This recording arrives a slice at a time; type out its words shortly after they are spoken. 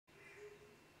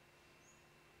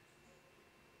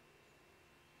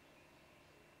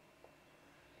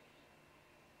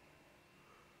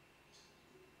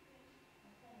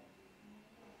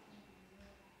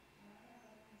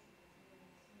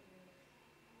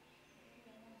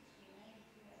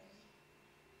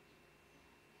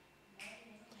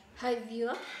Hi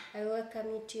viewer, I welcome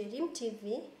you to Elim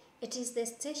TV. It is the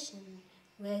station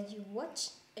where you watch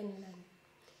and learn.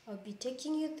 I'll be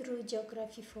taking you through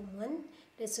Geography Form 1,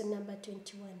 lesson number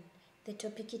 21. The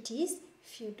topic it is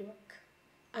Fieldwork.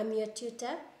 I'm your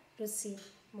tutor, Lucy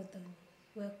Mudhoni.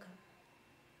 Welcome.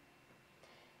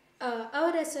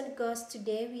 Our lesson goes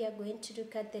today. We are going to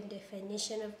look at the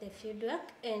definition of the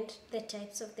fieldwork and the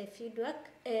types of the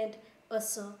fieldwork and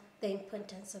also the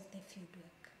importance of the fieldwork.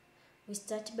 We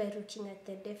start by looking at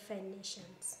the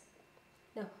definitions.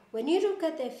 Now, when you look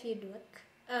at the fieldwork,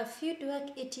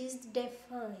 it is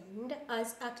defined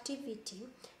as activity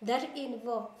that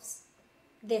involves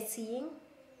the seeing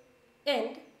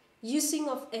and using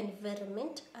of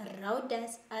environment around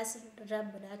us as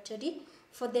laboratory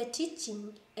for the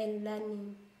teaching and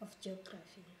learning of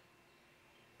geography.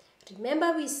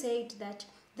 Remember, we said that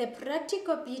the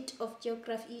practical bit of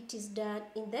geography, it is done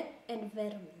in the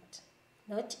environment,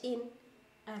 not in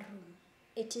a room.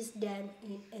 It is done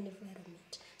in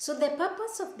environment. So the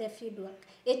purpose of the fieldwork,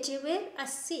 it will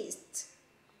assist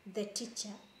the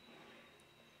teacher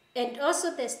and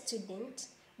also the student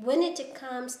when it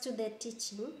comes to the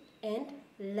teaching and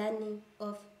learning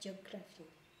of geography.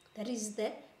 That is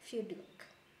the fieldwork.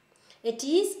 It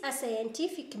is a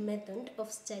scientific method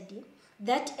of study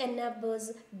that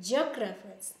enables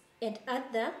geographers and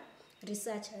other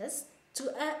researchers to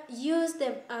use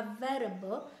the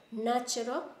available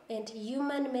natural and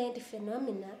human-made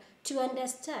phenomena to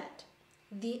understand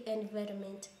the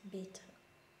environment better.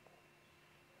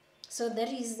 So that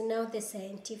is now the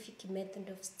scientific method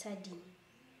of studying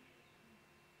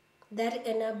that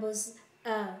enables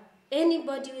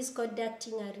anybody who is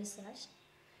conducting a research,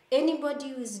 anybody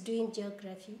who is doing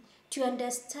geography, to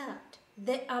understand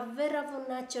the available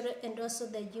natural and also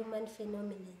the human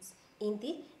phenomena in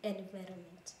the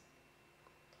environment.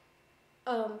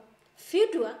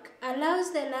 Fieldwork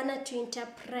allows the learner to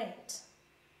interpret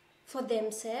for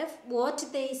themselves what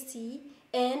they see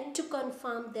and to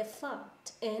confirm the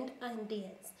fact and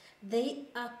ideas they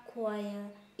acquire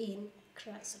in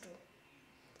classroom.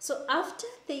 So after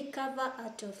they cover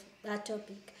a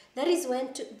topic, that is when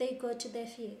they go to the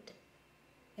field.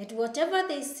 And whatever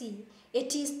they see,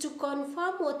 it is to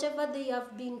confirm whatever they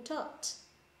have been taught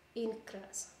in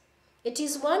class. It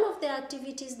is one of the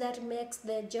activities that makes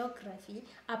the geography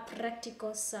a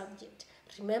practical subject.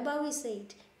 Remember, we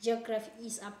said geography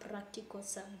is a practical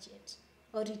subject,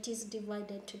 or it is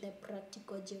divided to the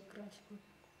practical geography.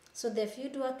 So the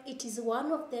fieldwork, it is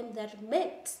one of them that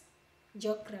makes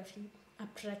geography a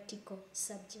practical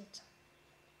subject.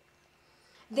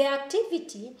 The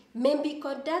activity may be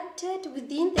conducted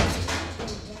within the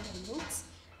school environments,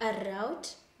 around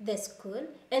the school,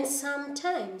 and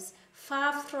sometimes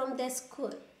far from the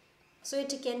school. So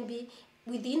it can be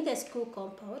within the school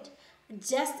compound,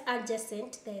 just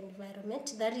adjacent the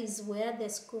environment, that is where the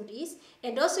school is,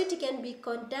 and also it can be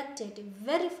conducted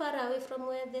very far away from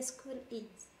where the school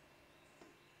is.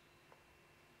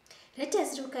 Let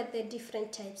us look at the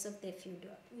different types of the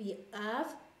fieldwork. We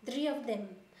have 3 of them.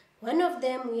 One of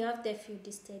them we have the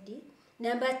field study.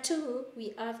 Number 2,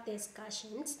 we have the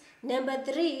excursions. Number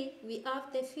 3, we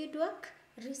have the fieldwork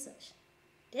research.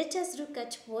 Let us look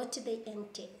at what they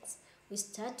entail. We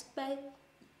start by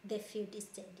the field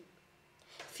study.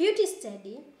 Field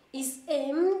study is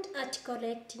aimed at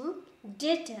collecting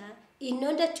data in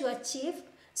order to achieve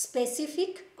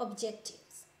specific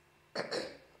objectives.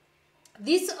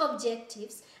 These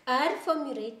objectives are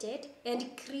formulated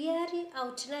and clearly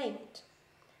outlined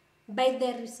by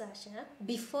the researcher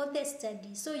before the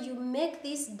study. So you make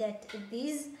these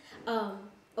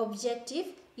objective,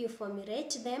 you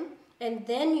formulate them, and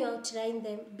then you outline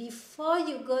them before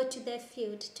you go to the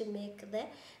field to make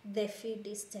the field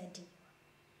study.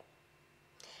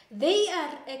 They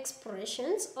are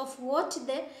expressions of what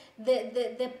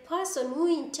the person who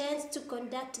intends to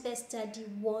conduct the study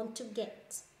want to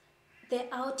get. The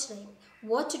outline,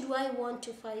 what do I want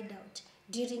to find out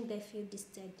during the field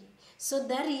study? So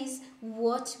that is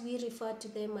what we refer to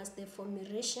them as the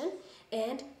formulation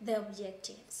and the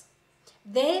objectives.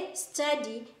 The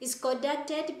study is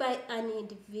conducted by an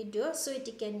individual, so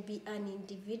it can be an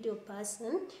individual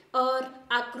person or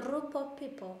a group of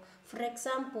people. For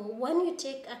example, when you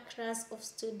take a class of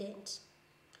students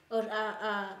or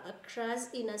a class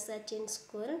in a certain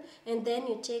school and then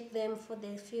you take them for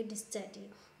the field study,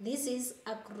 this is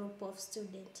a group of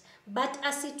students. But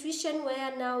a situation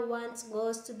where now one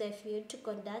goes to the field to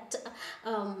conduct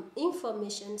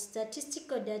information,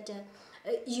 statistical data,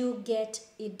 you get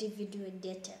individual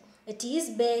data. It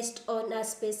is based on a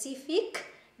specific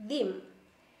theme.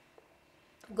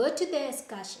 Go to the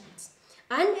excursions.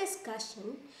 An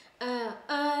excursion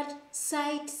are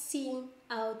sightseeing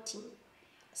outing.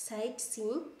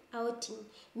 Sightseeing outing,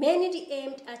 mainly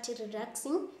aimed at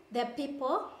relaxing the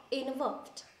people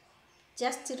involved.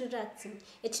 Just relaxing.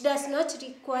 It does not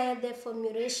require the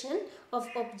formulation of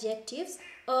objectives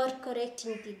or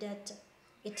correcting the data.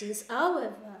 It is,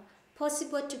 however,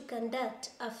 possible to conduct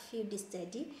a field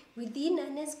study within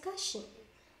an excursion.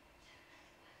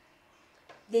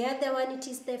 The other one, it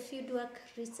is the fieldwork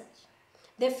research.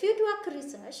 The fieldwork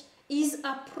research is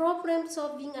a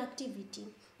problem-solving activity.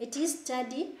 It is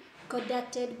study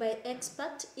conducted by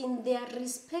experts in their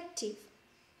respective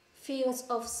fields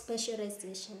of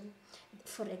specialization.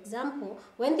 For example,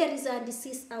 when there is a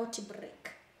disease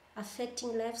outbreak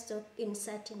affecting livestock in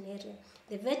certain area,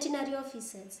 the veterinary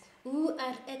officers who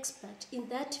are experts in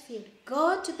that field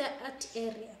go to that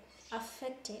area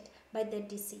affected by the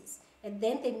disease, and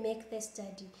then they make the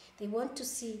study. They want to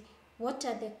see what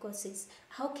are the causes,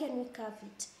 how can we curb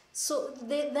it. So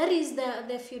that is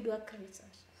the fieldwork research.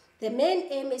 The main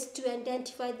aim is to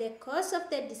identify the cause of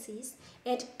the disease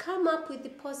and come up with the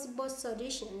possible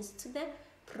solutions to the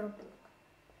problem.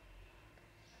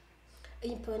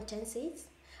 Importances.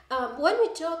 When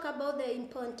we talk about the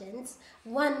importance,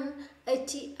 one,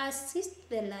 it assists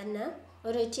the learner,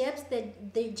 or it helps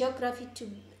the geography to,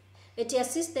 it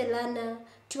assists the learner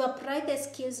to apply the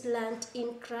skills learned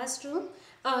in classroom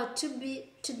to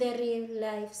the real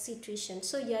life situation.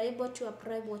 So you are able to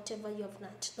apply whatever you have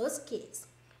learned, those skills,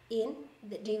 in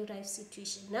the real life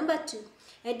situation. Number two,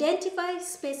 identify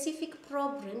specific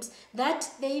problems that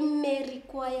they may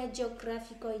require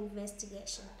geographical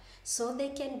investigation. So they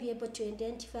can be able to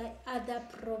identify other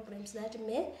problems that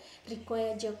may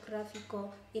require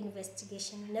geographical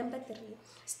investigation. Number three,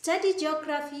 study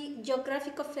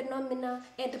geographical phenomena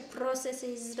and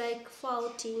processes like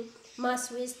faulting,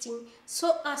 mass wasting,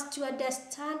 so as to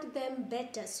understand them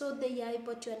better, so they are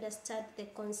able to understand the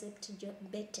concept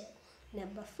better.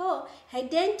 Number four,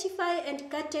 identify and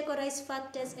categorize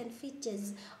factors and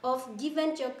features of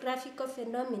given geographical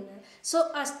phenomena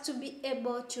so as to be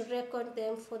able to record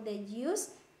them for the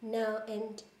use now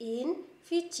and in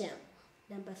future.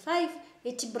 Number five,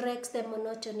 it breaks the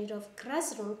monotony of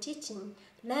classroom teaching,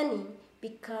 learning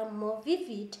become more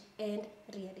vivid and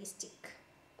realistic.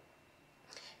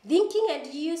 Thinking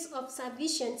and use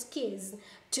observation skills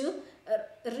to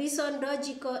reason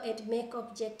logical and make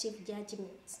objective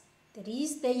judgments. There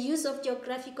is the use of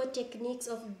geographical techniques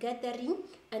of gathering,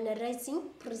 analyzing,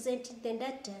 presenting the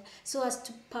data so as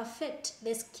to perfect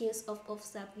the skills of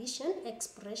observation,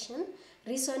 expression,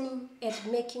 reasoning, and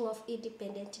making of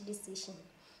independent decisions.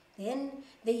 Then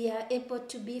they are able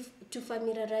to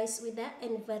familiarize with the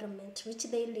environment which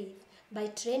they live by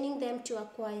training them to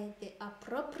acquire the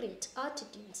appropriate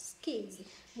attitudes, skills,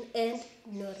 and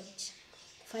knowledge.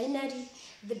 Finally,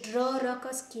 they draw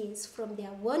local skills from their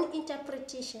own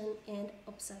interpretation and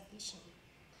observation.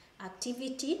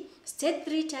 Activity, state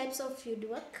 3 types of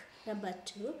fieldwork. Number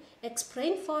 2,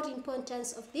 explain 4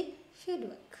 importance of the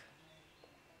fieldwork.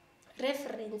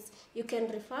 Reference, you can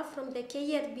refer from the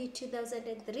KLB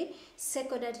 2003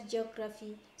 Secondary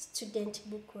Geography Student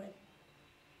Book 1.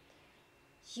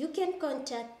 You can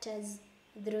contact us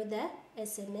through the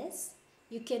SMS.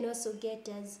 You can also get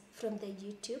us from the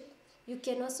YouTube. You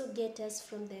can also get us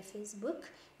from the Facebook.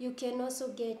 You can also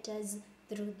get us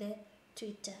through the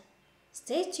Twitter.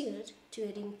 Stay tuned to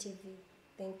Elim TV.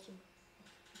 Thank you.